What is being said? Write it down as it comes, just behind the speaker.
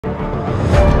Hi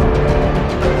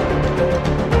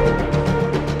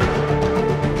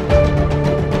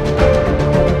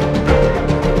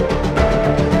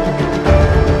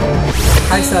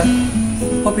sir,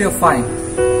 hope you're fine.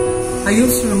 I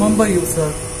used to remember you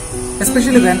sir,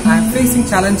 especially when I am facing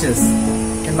challenges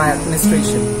in my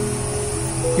administration.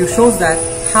 You shows that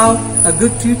how a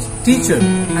good teacher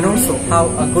and also how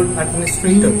a good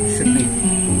administrator should be.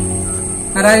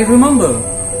 And I remember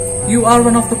you are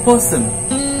one of the person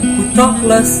who talk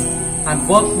less and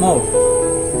work more.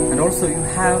 And also you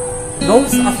have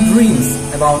lots of dreams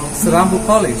about Serampore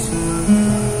College.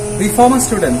 We former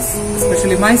students,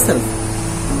 especially myself,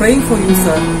 praying for you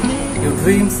sir, your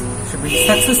dreams should be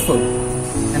successful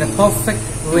in a perfect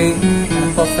way, in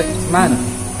a perfect manner.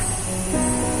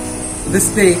 This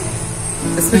day,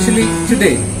 especially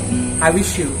today, I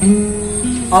wish you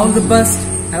all the best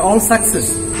and all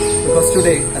success, because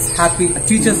today is happy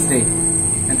Teachers Day,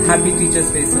 and happy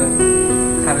Teachers Day sir.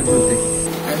 Have a good day.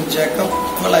 I'm Jacob.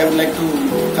 Well, I would like to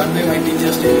convey my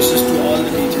Teachers Day wishes to all the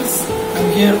teachers.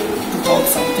 I'm here to talk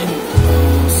some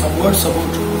words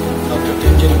about Dr.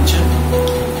 Tenjarin Chen.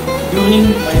 During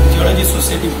my Theology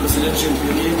Society presidential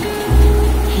period,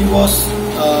 he was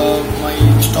my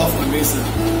staff advisor.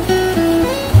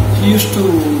 He used to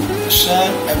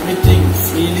share everything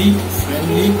freely,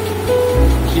 friendly.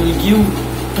 He will give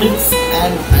tricks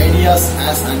and ideas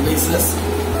as advisors.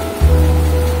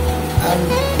 And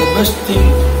the best thing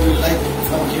we like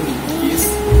from him is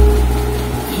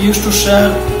he used to share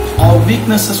our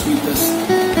weaknesses with us.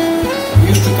 We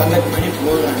used to conduct many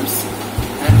programs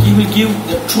and he will give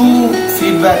the true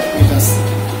feedback with us.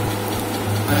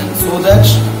 And so that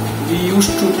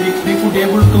we could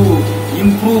able to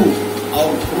improve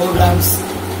our programs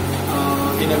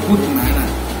in a good manner.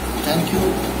 Thank you.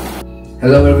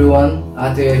 Hello everyone,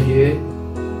 Ataya here.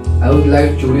 I would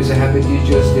like to wish a happy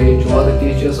Teachers Day to all the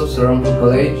teachers of Serampore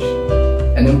College,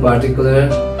 and in particular,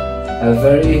 a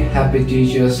very happy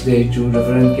Teachers Day to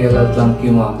Reverend Kela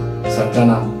Tlamkima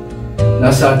Sartana.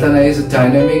 Now Sartana is a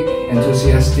dynamic,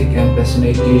 enthusiastic and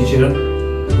passionate teacher.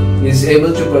 He is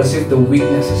able to perceive the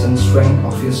weaknesses and strength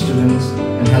of his students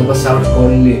and help us out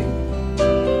accordingly.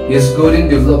 He is good in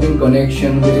developing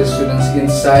connection with his students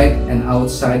inside and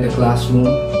outside the classroom,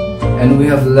 and we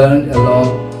have learned a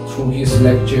lot through his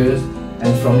lectures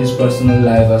and from his personal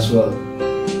life as well.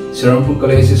 Serampore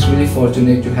College is really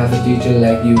fortunate to have a teacher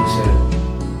like you,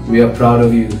 sir. We are proud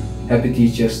of you. Happy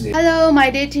Teachers Day. Hello, my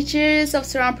dear teachers of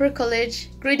Serampore College.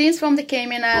 Greetings from the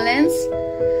Cayman Islands.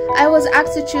 I was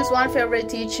asked to choose one favorite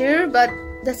teacher, but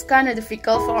that's kind of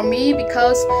difficult for me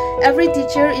because every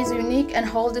teacher is unique and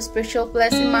holds a special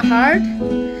place in my heart.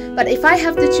 But if I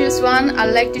have to choose one,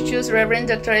 I'd like to choose Reverend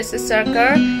Dr. S.S.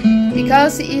 Sarkar,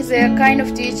 because he is a kind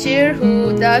of teacher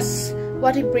who does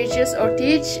what he preaches or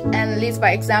teach and leads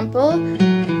by example.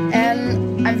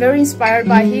 And I'm very inspired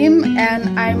by him,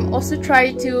 and I'm also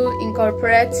trying to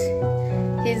incorporate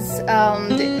his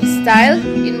style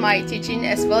in my teaching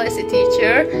as well as a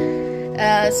teacher.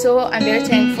 So I'm very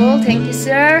thankful. Thank you,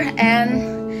 sir,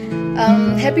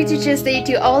 and happy Teachers Day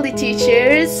to all the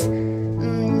teachers.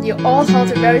 You all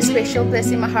hold a very special place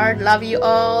in my heart. Love you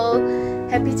all.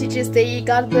 Happy Teachers Day.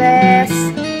 God bless.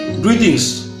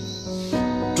 Greetings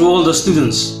to all the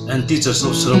students and teachers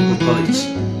of Serampore College.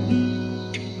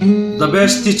 The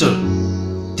best teacher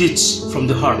teaches from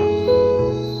the heart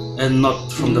and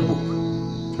not from the book.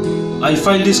 I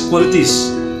find these qualities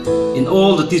in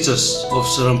all the teachers of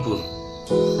Serampore.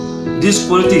 These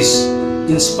qualities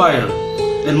inspired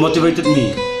and motivated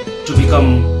me to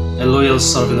become a loyal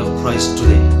servant of Christ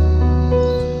today.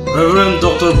 Reverend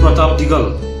Dr. Pratap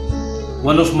Digal,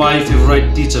 one of my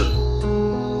favorite teachers,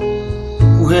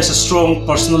 who has a strong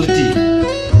personality,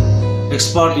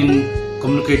 expert in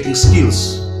communicating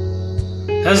skills,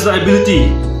 has the ability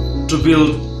to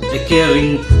build a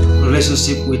caring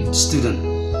relationship with students.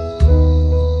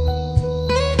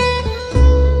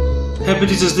 Happy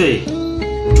Teachers Day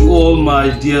to all my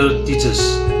dear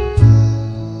teachers.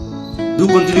 Do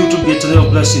continue to be a channel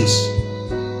of blessings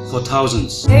for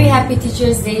thousands. Very happy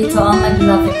Teachers Day to all my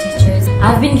beloved teachers.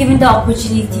 I've been given the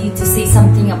opportunity to say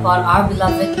something about our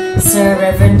beloved Sir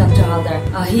Reverend Dr.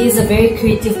 Haldar. He is a very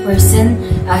creative person.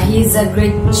 He is a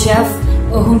great chef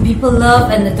whom people love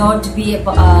and adore to be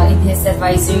in his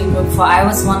advisory group, for I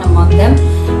was one among them.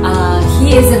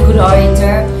 He is a good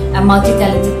orator, a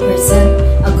multi-talented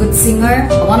person, a good singer.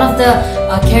 One of the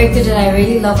characters that I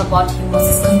really love about him was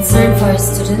his concern for his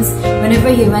students. Whenever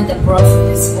he went abroad for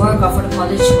his work or for the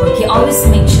college work, he always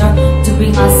made sure to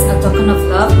bring us a token of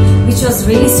love, which was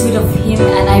really sweet of him,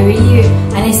 and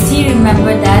I still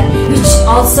remember that, which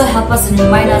also helped us and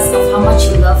remind us of how much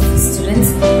he loved his students.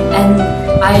 And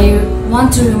I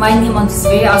want to remind him on this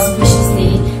very auspicious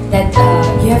day that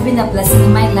you have been a blessing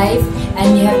in my life,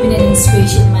 and you have been an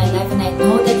inspiration in my life, and I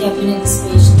know that you have been an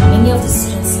inspiration to many of the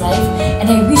students' life, and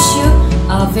I wish you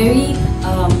a very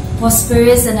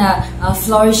prosperous and a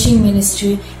flourishing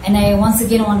ministry, and I once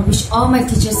again want to wish all my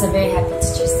teachers a very happy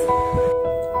Teachers Day.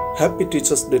 Happy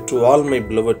Teachers Day to all my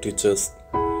beloved teachers.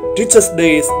 Teachers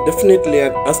Day is definitely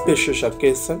an auspicious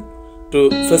occasion to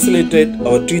facilitate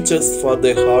our teachers for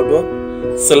their hard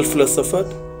work, selfless effort,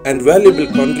 and valuable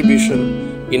contribution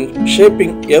in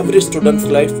shaping every student's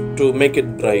life to make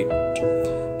it bright.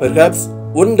 Perhaps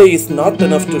one day is not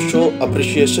enough to show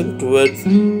appreciation towards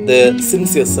their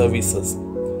sincere services.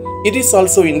 It is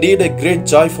also indeed a great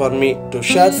joy for me to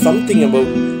share something about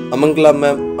Amangala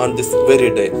ma'am on this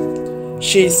very day.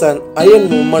 She is an iron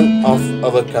woman of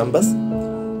our campus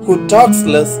who talks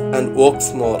less and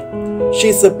works more. She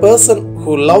is a person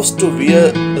who loves to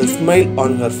wear a smile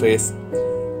on her face.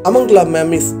 Amangala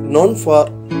ma'am is known for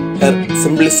her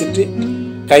simplicity,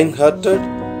 kind-hearted,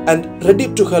 and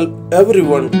ready to help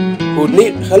everyone who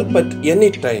need help at any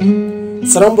time.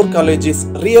 Serampore College is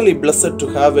really blessed to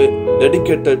have a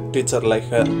dedicated teacher like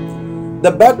her.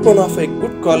 The backbone of a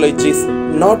good college is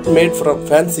not made from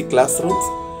fancy classrooms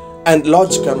and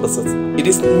large campuses. It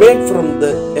is made from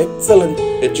the excellent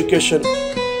education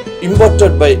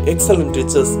imparted by excellent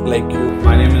teachers like you.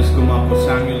 My name is Kumar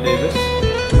Samuel Davis.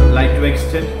 I would like to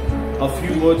extend a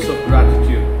few words of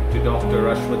gratitude to Dr.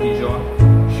 Rashwati John.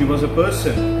 She was a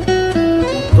person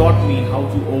who taught me how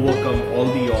to overcome all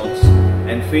the odds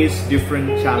and face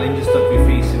different challenges that we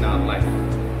face in our life.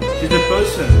 She's a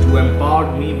person who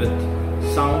empowered me with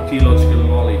sound theological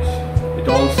knowledge. It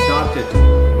all started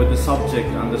with the subject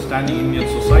Understanding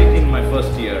Indian Society in my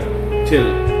first year till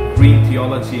Green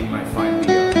Theology in my final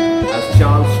year. As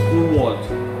Charles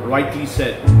Coolwalt rightly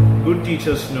said, good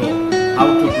teachers know how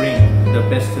to bring the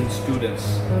best in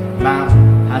students. Ma'am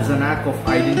has a knack of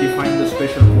identifying the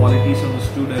special qualities of the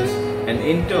students, and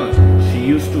in turn, she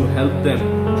used to help them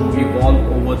to evolve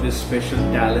over these special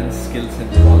talents, skills and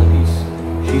qualities.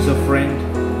 She's a friend,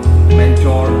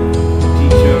 mentor,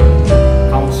 teacher,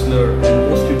 counselor, and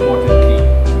most importantly,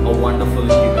 a wonderful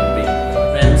human being.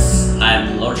 Friends, I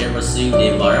am Lord Emersing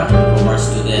Devara, former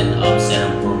student of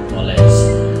Serampore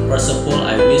College. First of all,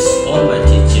 I wish all my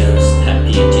teachers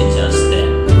happy Teachers Day.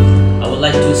 I would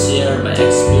like to share my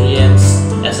experience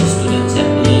as a student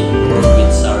chaplain work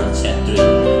with Sir Chetri.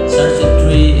 Sir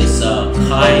Chetri is a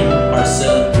kind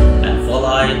person and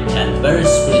polite and very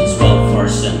spiritual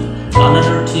person.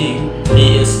 Another thing,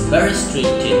 he is very strict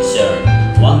teacher.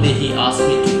 One day he asked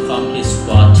me to come his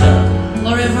quarter.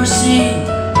 Lord Emersing,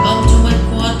 come to my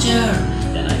quarter.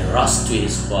 Then I rushed to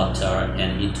his quarter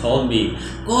and he told me,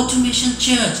 go to Mission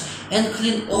Church and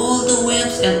clean all the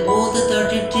webs and all the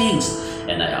dirty things.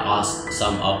 And I asked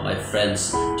some of my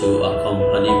friends to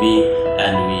accompany me,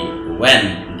 and we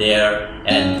went there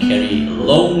and carried a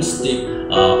long stick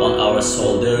on our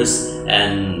shoulders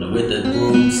and with the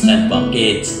brooms and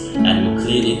buckets, and we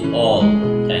cleaned it all.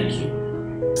 Thank you.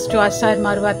 To Ashar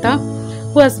Marwata,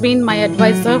 who has been my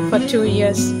advisor for 2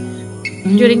 years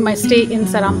during my stay in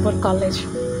Serampore College.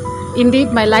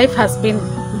 Indeed, my life has been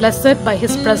blessed by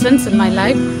his presence in my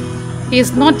life. He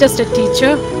is not just a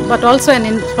teacher, but also an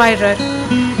inspirer,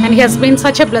 and he has been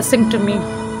such a blessing to me.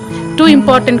 2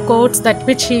 important quotes that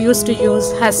which he used to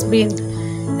use has been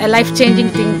a life-changing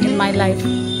thing in my life.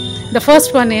 The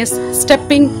first one is,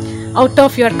 stepping out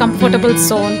of your comfortable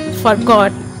zone for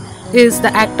God is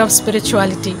the act of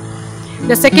spirituality.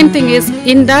 The second thing is,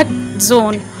 in that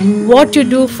zone, what you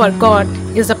do for God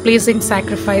is a pleasing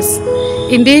sacrifice.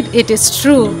 Indeed, it is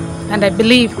true, and I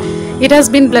believe it has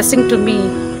been blessing to me,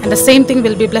 and the same thing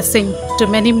will be blessing to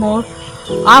many more,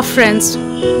 our friends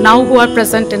now who are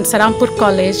present in Serampore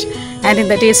College and in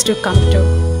the days to come too.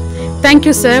 Thank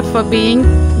you, sir, for being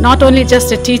not only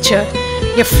just a teacher,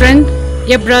 a friend,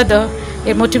 a brother,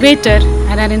 a motivator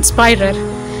and an inspirer,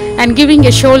 and giving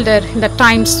a shoulder in the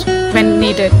times when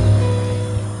needed.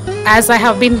 As I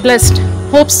have been blessed,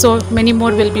 hope so many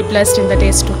more will be blessed in the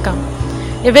days to come.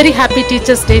 A very happy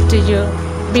Teachers Day to you.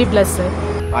 Be blessed.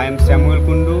 I am Samuel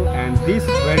Kundu, and this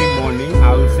very morning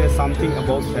I will say something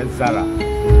about Zara.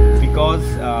 Because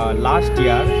last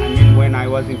year, when I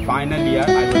was in final year,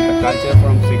 I was the culture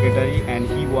forum secretary and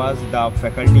he was the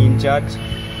faculty in charge.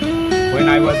 When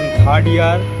I was in third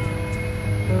year,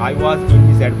 I was in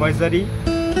his advisory,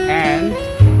 and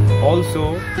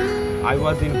also I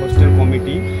was in hostel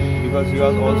committee because he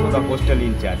was also the hostel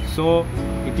in charge. So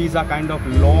it is a kind of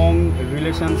long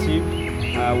relationship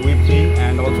with him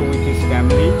and also with his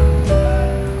family.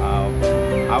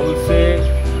 I will say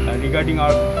regarding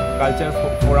our culture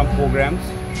forum programs,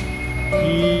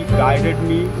 he guided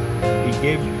me, he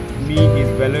gave me his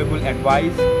valuable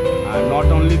advice. Not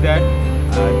only that,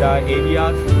 the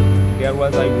areas there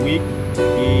was I weak,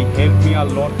 he helped me a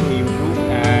lot to improve,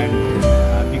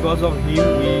 and because of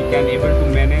him we can able to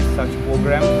manage such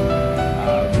programs.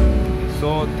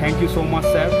 So thank you so much,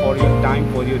 sir, for your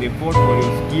time, for your effort, for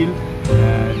your skill.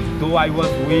 Though I was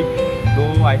weak,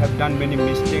 though I have done many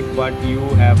mistakes, but you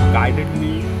have guided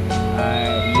me,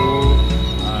 you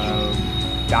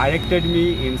directed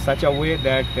me in such a way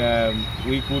that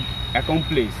we could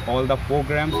accomplish all the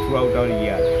programs throughout our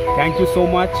year. Thank you so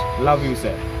much. Love you,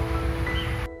 sir.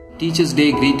 Teachers'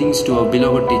 Day greetings to our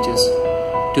beloved teachers.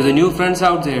 To the new friends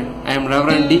out there, I am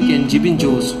Reverend Deacon Jibin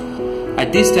Jose.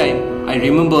 At this time, I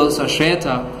remember Sir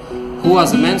Shweta, who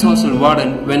was the men's hostel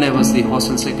warden when I was the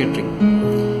hostel secretary.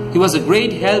 He was a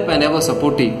great help and ever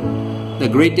supportive. The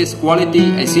greatest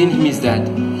quality I see in him is that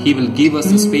he will give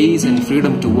us the space and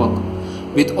freedom to work,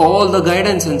 with all the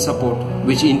guidance and support,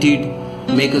 which indeed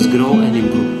make us grow and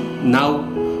improve. Now,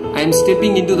 I am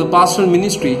stepping into the pastoral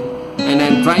ministry and I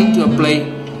am trying to apply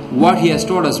what he has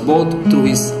taught us both through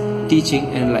his teaching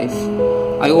and life.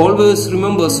 I always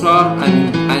remember Sir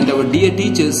and our dear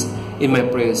teachers in my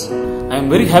prayers. I am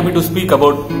very happy to speak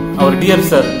about our dear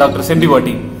Sir Dr.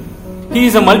 Sendivati. He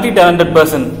is a multi-talented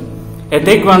person, a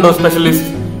taekwondo specialist,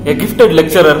 a gifted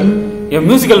lecturer, a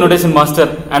musical notation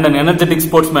master and an energetic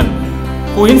sportsman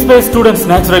who inspires students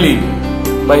naturally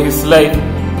by his life,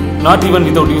 not even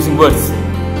without using words.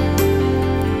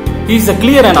 He is a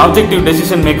clear and objective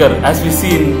decision maker, as we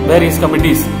see in various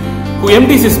committees, who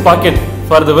empties his pocket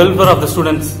for the welfare of the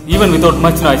students even without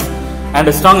much noise, and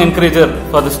a strong encourager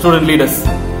for the student leaders.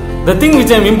 The thing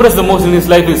which I am impressed the most in his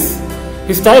life is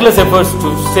his tireless efforts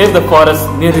to save the forest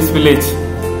near his village,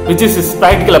 which is his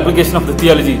practical application of the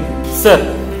theology. Sir,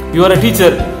 you are a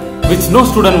teacher which no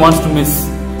student wants to miss.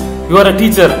 You are a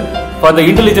teacher for the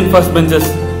intelligent first benches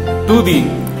to the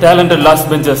talented last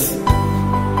benches.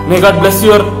 May God bless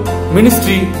your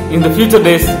ministry in the future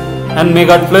days, and may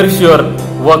God flourish your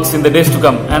works in the days to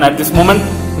come. And at this moment,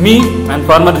 me and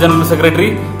former General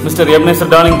Secretary Mr. Ebenezer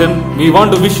Darlington, we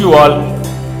want to wish you all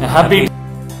a happy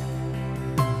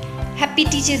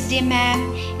Teachers Day,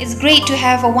 ma'am. It's great to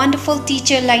have a wonderful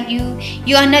teacher like you.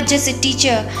 You are not just a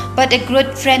teacher, but a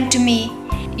good friend to me.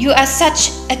 You are such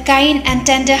a kind and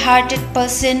tender-hearted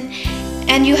person,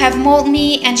 and you have molded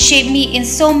me and shaped me in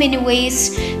so many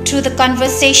ways through the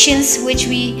conversations which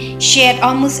we shared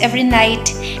almost every night.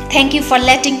 Thank you for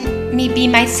letting me be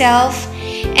myself.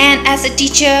 And as a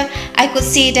teacher, I could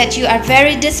say that you are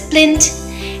very disciplined,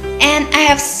 and I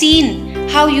have seen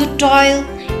how you toil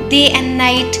day and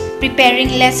night preparing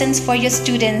lessons for your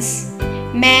students.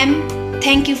 Ma'am,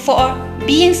 thank you for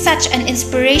being such an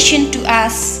inspiration to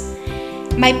us.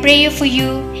 My prayer for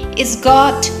you is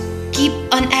God keep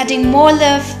on adding more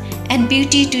love and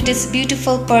beauty to this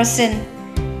beautiful person.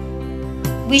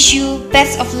 Wish you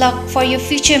best of luck for your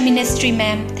future ministry,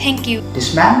 ma'am. Thank you.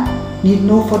 This man need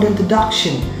no further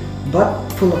introduction, but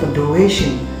full of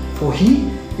adoration, for he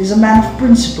is a man of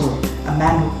principle, a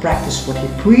man who practiced what he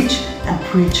preached and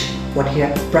preached what he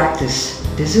had practiced.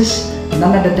 This is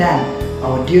none other than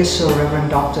our dear Sir Reverend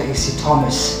Dr. A.C.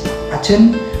 Thomas.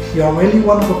 Achin, you are really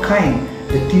one of a kind,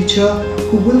 the teacher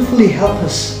who willfully help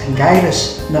us and guide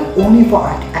us not only for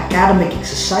our academic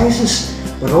exercises,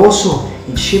 but also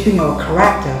in shaping our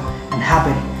character and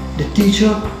habit. The teacher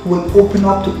who will open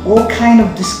up to all kind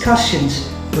of discussions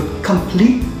with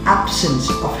complete absence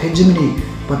of hegemony,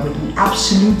 but with an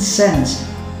absolute sense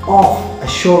of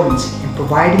assurance in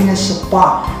providing us a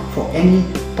path for any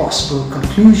possible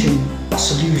conclusion or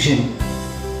solution.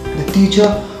 The teacher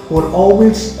who will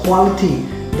always quality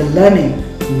the learning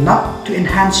not to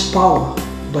enhance power,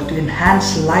 but to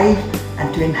enhance life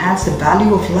and to enhance the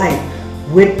value of life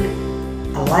with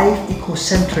a life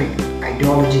ecocentric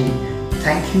ideology.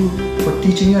 Thank you for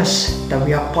teaching us that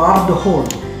we are part of the whole,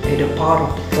 either part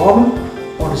of the problem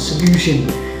or the solution.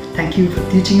 Thank you for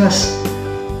teaching us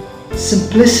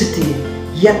simplicity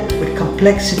yet with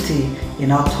complexity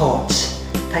in our thoughts.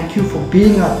 Thank you for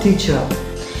being our teacher.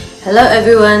 Hello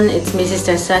everyone, it's Mrs.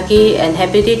 Tarsaki, and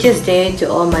happy Teachers Day to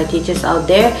all my teachers out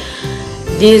there.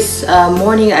 This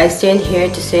morning I stand here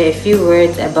to say a few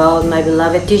words about my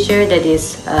beloved teacher, that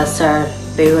is Sir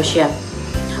Berosia.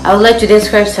 I would like to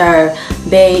describe Sir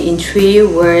Bay in 3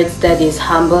 words, that is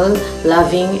humble,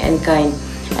 loving and kind.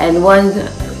 And one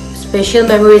special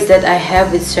memories that I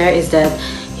have with sir is that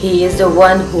he is the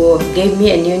one who gave me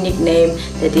a new nickname,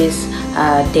 that is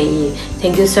Tei.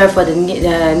 Thank you, sir, for the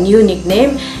new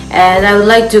nickname. And I would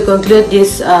like to conclude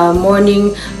this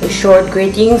morning short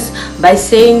greetings by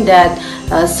saying that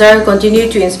sir,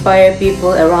 continue to inspire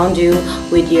people around you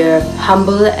with your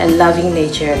humble and loving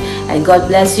nature. And God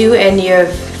bless you and your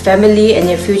family and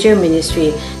your future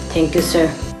ministry. Thank you,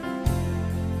 sir.